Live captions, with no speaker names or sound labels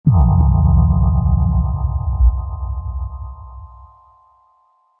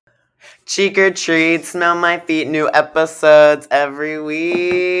Cheek or treat, smell my feet, new episodes every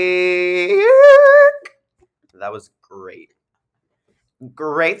week. That was great.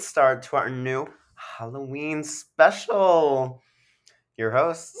 Great start to our new Halloween special. Your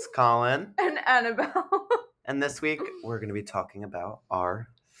hosts, Colin and Annabelle. And this week, we're going to be talking about our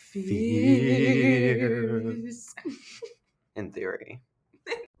fears. In theory.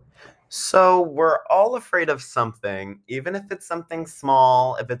 So, we're all afraid of something, even if it's something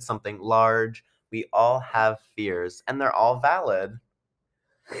small, if it's something large. We all have fears, and they're all valid.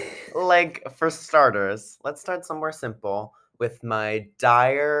 Like, for starters, let's start somewhere simple with my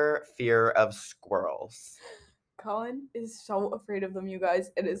dire fear of squirrels. Colin is so afraid of them, you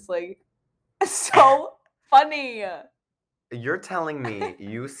guys. It is like so funny. You're telling me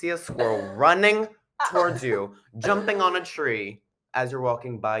you see a squirrel running towards you, jumping on a tree as you're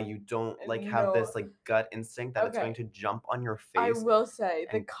walking by, you don't have this gut instinct that it's going to jump on your face? I will say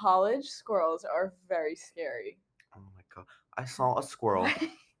the college squirrels are very scary. Oh my god. I saw a squirrel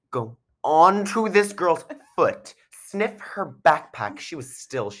go onto this girl's foot, sniff her backpack. She was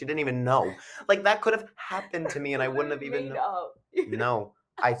still. She didn't even know. That could have happened to me and I wouldn't have even known. No,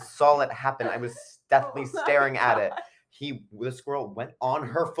 I saw it happen. I was deathly staring at it. The squirrel went on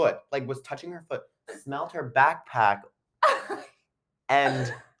her foot, was touching her foot, smelled her backpack,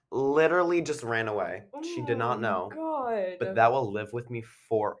 and literally just ran away. She did not know. God. But that will live with me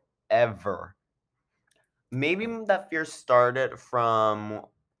forever. Maybe that fear started from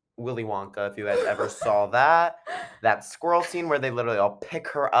Willy Wonka, if you guys ever saw that squirrel scene where they literally all pick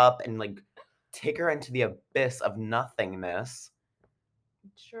her up and take her into the abyss of nothingness.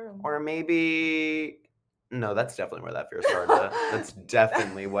 Sure. Or maybe... No, that's definitely where that fear started. That's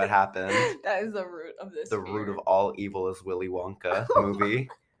definitely what happened. That is the root of this The fear. root of all evil is Willy Wonka movie.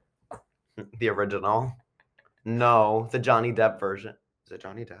 The original. No, the Johnny Depp version. Is it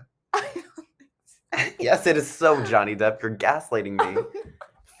Johnny Depp? Yes, it is so Johnny Depp. You're gaslighting me.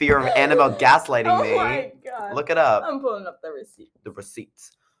 Fear of Annabelle gaslighting me. Oh my god. Look it up. I'm pulling up the receipts. The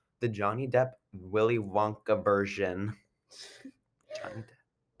receipts. The Johnny Depp Willy Wonka version. Johnny Depp.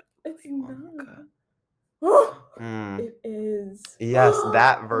 It's Wonka. It is. Yes,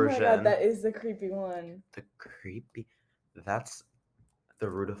 that version. Oh my god, that is the creepy one. That's the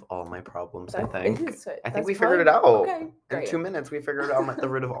root of all my problems, I think. I think we figured it out. Okay, great. In 2 minutes, we figured out the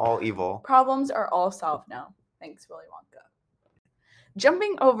root of all evil. Problems are all solved now. Thanks, Willy Wonka.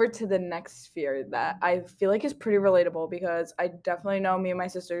 Jumping over to the next fear that I feel like is pretty relatable because I definitely know me and my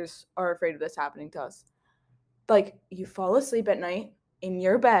sisters are afraid of this happening to us. You fall asleep at night in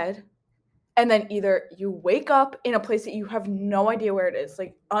your bed, and then either you wake up in a place that you have no idea where it is,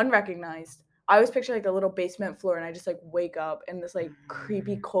 unrecognized. I always picture a little basement floor, and I just wake up in this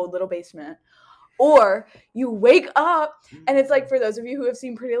creepy cold little basement. Or you wake up and it's for those of you who have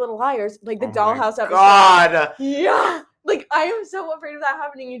seen Pretty Little Liars, the dollhouse episode. God. Yeah. I am so afraid of that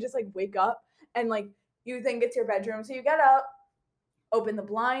happening. You just wake up and you think it's your bedroom, so you get up, open the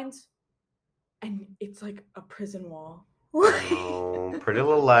blinds, and it's a prison wall. Oh, Pretty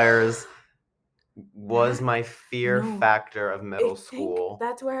Little Liars was my fear factor of middle school.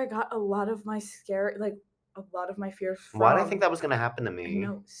 That's where I got a lot of my scare, a lot of my fears from. Why did I think that was gonna happen to me?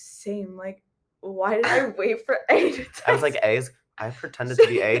 No, same. Why did I wait for A to text? I was A's. I pretended to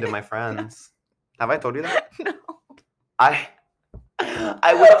be A to my friends. Have I told you that? No. I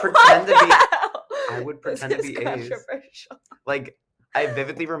would pretend to be. I would pretend to be A's. I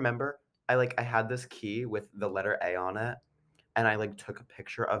vividly remember. I had this key with the letter A on it. And I took a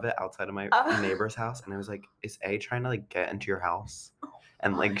picture of it outside of my neighbor's house, and I was like, "Is A trying to get into your house?"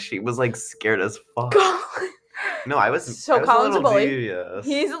 And she was scared as fuck. No, I was so Colin's a little devious.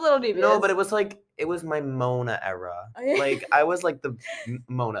 He's a little devious. No, but it was it was my Mona era. I was the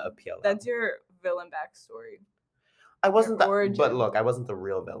Mona appeal. That's your villain backstory. I wasn't that, but look, I wasn't the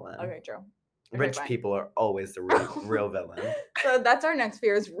real villain. Okay, true. Rich people are always the real villain. So that's our next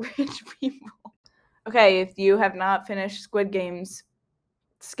fear is rich people. Okay, if you have not finished Squid Games,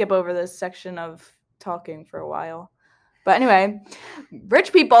 skip over this section of talking for a while. But anyway,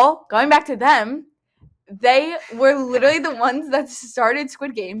 rich people, going back to them, they were literally the ones that started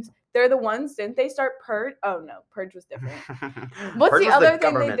Squid Games. They're the ones, didn't they start Purge? Oh no, Purge was different. What's Purge the other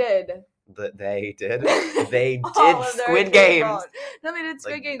thing they did? They did Squid Games. No, they did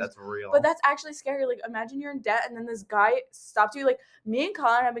Squid Games. That's real. But that's actually scary. Imagine you're in debt and then this guy stopped you. Me and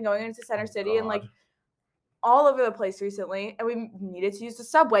Colin have been going into Center City and all over the place recently, and we needed to use the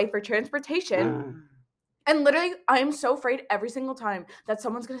subway for transportation. And literally, I am so afraid every single time that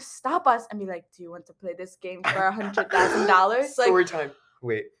someone's gonna stop us and be like, "Do you want to play this game for $100,000?" Story time.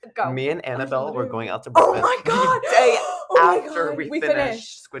 Wait, go. Me and Annabelle were going out to breakfast. Oh my god! after we finished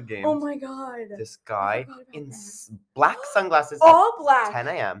finished. Squid Games. Oh my god. This guy forgot about in that. black sunglasses All at black. 10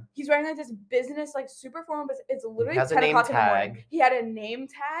 a.m. He's wearing like this business like super formal, but it's literally has a 10 name o'clock in the morning. tag. He had a name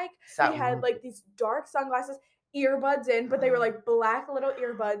tag. Sat He had like these dark sunglasses, earbuds in, but they were like black little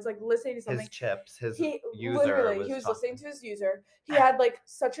earbuds, like listening to something. his chips, his He user literally he was listening to his user. He had like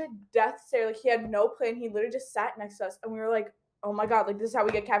such a death stare, like he had no plan. He literally just sat next to us, and we were like, "Oh my god, like this is how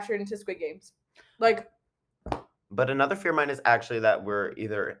we get captured into Squid Games." Like, but another fear of mine is actually that we're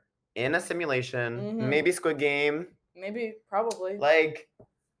either in a simulation, maybe Squid Game, maybe, probably. like,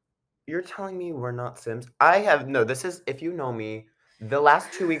 you're telling me we're not Sims? This is, if you know me, the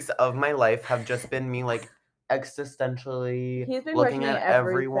last 2 weeks of my life have just been me like existentially He's been looking at questioning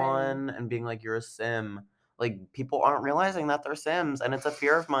everyone and being like, you're a Sim. Like, people aren't realizing that they're Sims, and it's a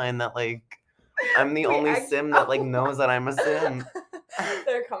fear of mine that like I'm the only Sim that like knows that I'm a Sim.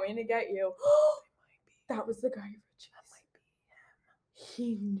 They're coming to get you. That was the guy who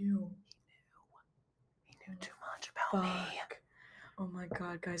He knew. He knew too much about me. Oh my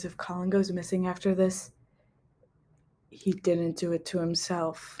god, guys, if Colin goes missing after this, he didn't do it to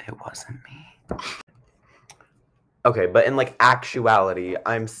himself. It wasn't me. Okay, but in like actuality,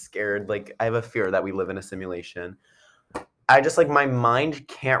 I'm scared. Like, I have a fear that we live in a simulation. I just like, my mind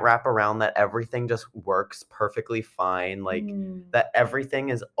can't wrap around that everything just works perfectly fine. Like, that everything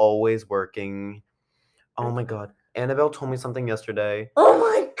is always working. Oh my god. Annabelle told me something yesterday. Oh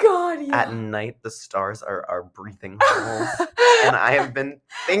my god, yeah. At night, the stars are our breathing holes. And I have been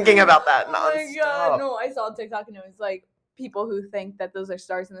thinking about that nonstop. Oh my god, no, I saw TikTok and it was like people who think that those are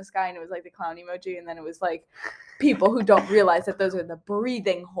stars in the sky, and it was like the clown emoji, and then it was like people who don't realize that those are the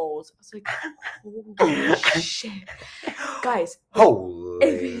breathing holes. I was like, holy shit. Guys,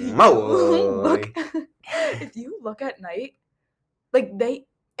 holy moly. If you look at night, like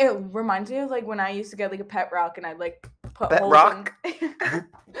it reminds me of like when I used to get like a pet rock and I'd like put holes rock?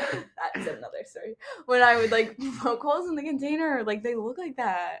 That's another story. When I would like poke holes in the container, like they look like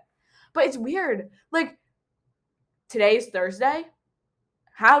that. But it's weird. Like, today's Thursday.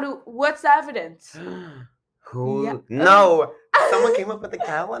 What's the evidence? Who? Yeah. No. Someone came up with a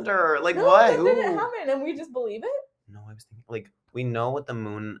calendar. Like, no, what? That Who? didn't happen, and we just believe it? No, I was thinking, like, we know what the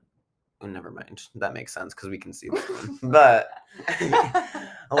moon... Oh, never mind. That makes sense, because we can see the moon. But,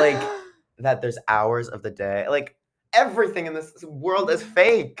 like, that there's hours of the day. Like, everything in this world is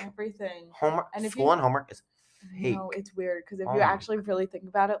fake. Everything. Homework, school and homework is fake. No, it's weird, because if you actually really think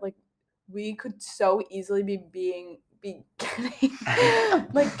about it, like, we could so easily be getting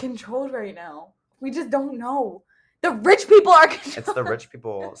like controlled right now. We just don't know. The rich people are controlling. It's the rich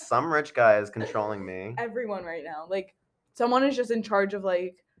people. Some rich guy is controlling me. Everyone right now. Like, someone is just in charge of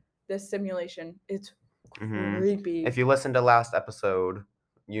like this simulation. It's creepy. If you listened to last episode,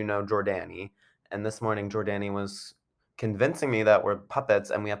 you know Jordani. And this morning Jordani was convincing me that we're puppets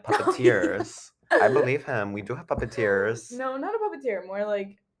and we have puppeteers. I believe him. We do have puppeteers. No, not a puppeteer. More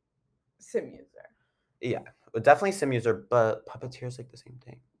like sim user. Yeah, definitely sim user, but puppeteer is like the same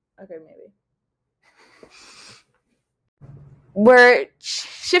thing. Okay, maybe. We're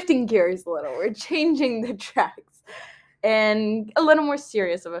shifting gears a little. We're changing the tracks. And a little more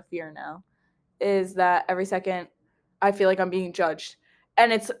serious of a fear now is that every second I feel like I'm being judged.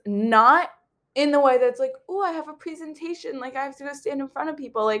 And it's not in the way that's like, oh, I have a presentation. Like, I have to go stand in front of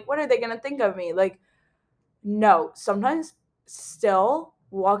people. Like, what are they going to think of me? Like, no. Sometimes still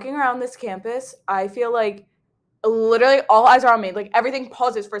walking around this campus, I feel like literally all eyes are on me. Like, everything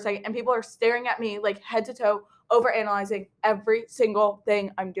pauses for a second and people are staring at me like head to toe, overanalyzing every single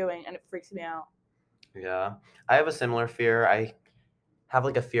thing I'm doing, and it freaks me out. Yeah. I have a similar fear. I have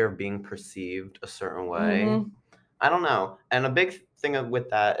like a fear of being perceived a certain way. I don't know. And a big thing with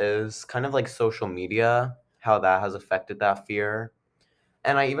that is kind of like social media, how that has affected that fear.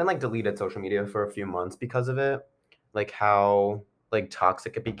 And I even like deleted social media for a few months because of it. Like how like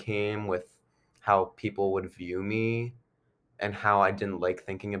toxic it became with how people would view me and how I didn't like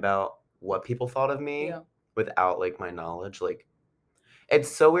thinking about what people thought of me without like my knowledge. Like, it's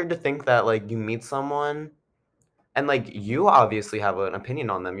so weird to think that like you meet someone and like you obviously have an opinion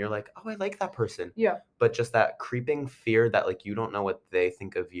on them. You're like, oh, I like that person. Yeah. But just that creeping fear that like you don't know what they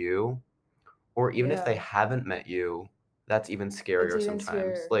think of you, or even if they haven't met you, that's even scarier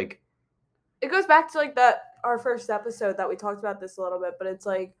sometimes. Like, it goes back to like our first episode that we talked about this a little bit, but it's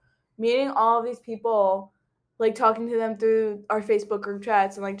like meeting all of these people, like talking to them through our Facebook group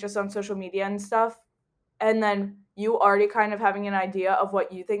chats and like just on social media and stuff, and then you already kind of having an idea of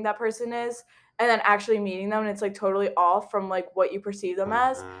what you think that person is, and then actually meeting them and it's like totally off from like what you perceive them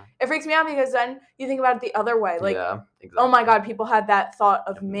as. It freaks me out because then you think about it the other way. Like, oh my God, people had that thought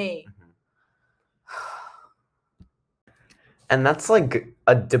of me. And that's like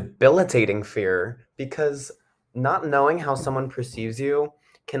a debilitating fear because not knowing how someone perceives you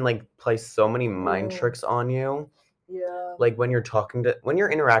can like play so many mind Ooh. tricks on you. Yeah. Like when you're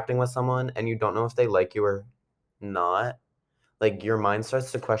interacting with someone and you don't know if they like you or not, like your mind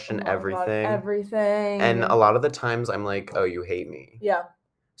starts to question Oh my God, everything. everything. And a lot of the times I'm like, oh, you hate me. Yeah.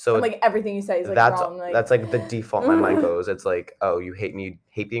 So And like everything you say is like that's wrong. Like that's like the default my mind goes. It's like, oh, you hate me, you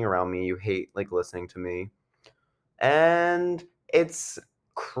hate being around me, you hate like listening to me. And it's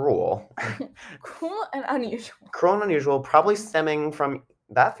cruel. Cool and unusual. Cruel and unusual, probably stemming from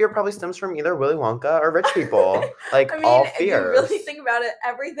that fear probably stems from either Willy Wonka or rich people. Like I mean, all if you fears. really think about it,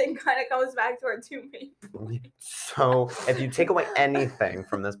 everything kind of comes back to our two main points. So if you take away anything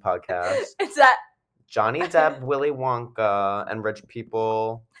from this podcast, it's that Johnny Depp, Willy Wonka, and rich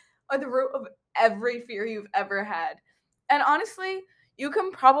people are the root of every fear you've ever had. And honestly, you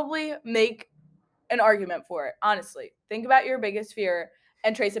can probably make an argument for it. Honestly, think about your biggest fear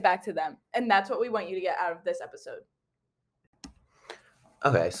and trace it back to them. And that's what we want you to get out of this episode.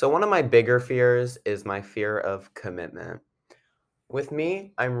 Okay, so one of my bigger fears is my fear of commitment. With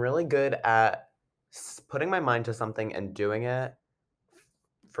me, I'm really good at putting my mind to something and doing it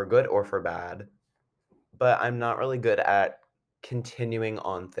for good or for bad, but I'm not really good at continuing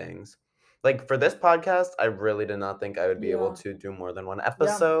on things. Like for this podcast, I really did not think I would be able Yeah. to do more than one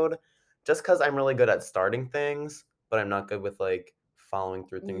episode just because I'm really good at starting things, but I'm not good with like following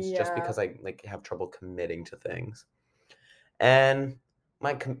through things just because I like have trouble committing to things. And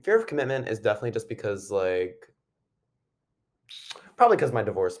my fear of commitment is definitely just because like probably because my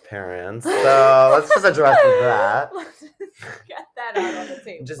divorced parents. So let's just address that. Let's just get that out on the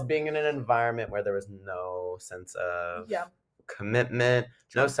table. Just being in an environment where there was no sense of Yeah. commitment,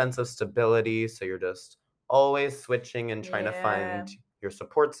 no sense of stability. So you're just always switching and trying to find your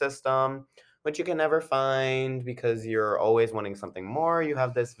support system, which you can never find because you're always wanting something more. You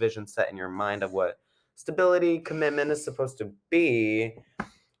have this vision set in your mind of what stability, commitment is supposed to be,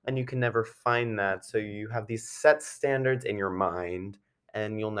 and you can never find that. So you have these set standards in your mind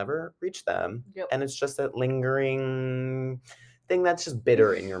and you'll never reach them. Yep. And it's just that lingering thing that's just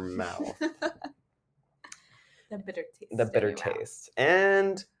bitter in your mouth. The bitter taste. The bitter taste.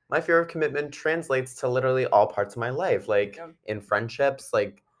 And my fear of commitment translates to literally all parts of my life. Like in friendships,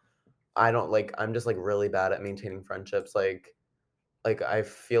 like I'm just like really bad at maintaining friendships. Like I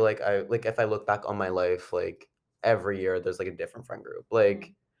feel like if I look back on my life, like every year there's like a different friend group.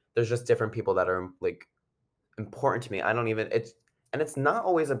 Like there's just different people that are like important to me. It's not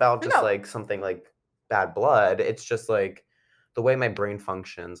always about just like something like bad blood. It's just like the way my brain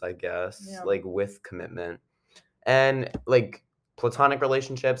functions, I guess, like with commitment. And like platonic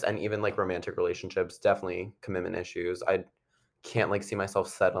relationships and even like romantic relationships, definitely commitment issues. I can't like see myself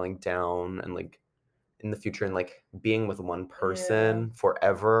settling down and like in the future and like being with one person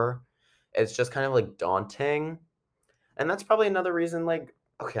forever. It's just kind of like daunting. And that's probably another reason like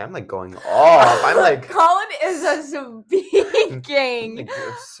okay, I'm like going off. I'm like Colin is a speaking. Like,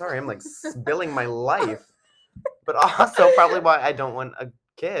 sorry, I'm like spilling my life. But also probably why I don't want a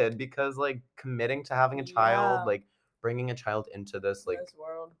kid because like committing to having a child, like bringing a child into this like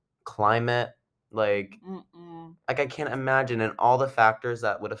world climate, like I can't imagine and all the factors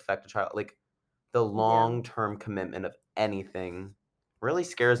that would affect a child, like the long-term commitment of anything really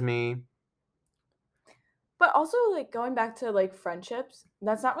scares me. But also, like, going back to, like, friendships,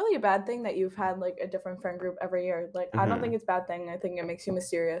 that's not really a bad thing that you've had, like, a different friend group every year. Like, I don't think it's a bad thing. I think it makes you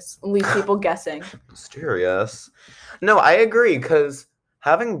mysterious. Leaves people guessing. Mysterious. No, I agree, because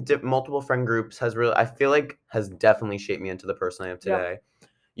having multiple friend groups has definitely shaped me into the person I am today.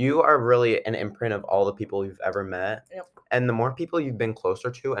 You are really an imprint of all the people you've ever met. And the more people you've been closer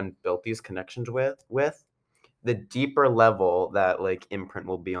to and built these connections with, the deeper level that, like, imprint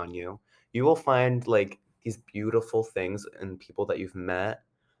will be on you. You will find, like, these beautiful things in people that you've met,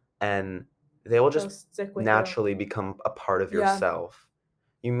 and they will just naturally become a part of yourself.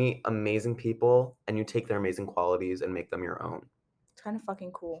 You meet amazing people, and you take their amazing qualities and make them your own. It's kind of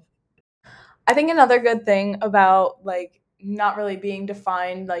fucking cool. I think another good thing about, like, not really being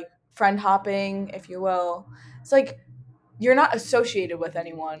defined, like, friend hopping, if you will, it's like you're not associated with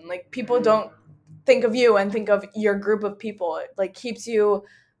anyone. Like, people don't think of you and think of your group of people. It, like, keeps you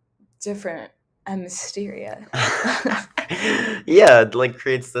different and mysterious. Yeah, it like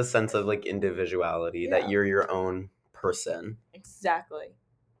creates this sense of like individuality that you're your own person. Exactly.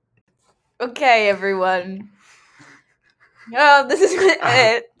 Okay, everyone. Oh, this is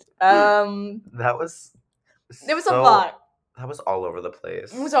it. That was it was a lot. That was all over the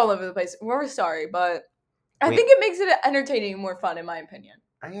place. It was all over the place. We're sorry, but I think it makes it entertaining and more fun, in my opinion.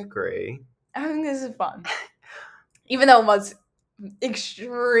 I agree. I think this is fun. Even though it was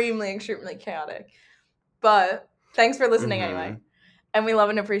extremely, extremely chaotic. But thanks for listening anyway. And we love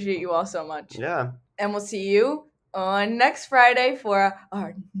and appreciate you all so much. Yeah. And we'll see you on next Friday for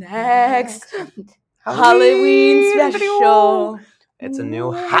our next Halloween special. It's a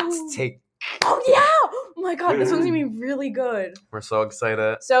new hot take. Oh, yeah. Oh, my God. This one's going to be really good. We're so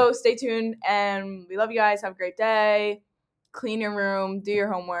excited. So stay tuned. And we love you guys. Have a great day. Clean your room. Do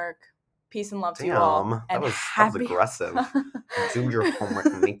your homework. Peace and love to you all. And that was aggressive. Do your homework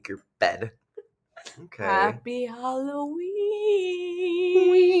and make your bed. Okay. Happy Halloween.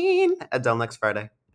 Until next Friday.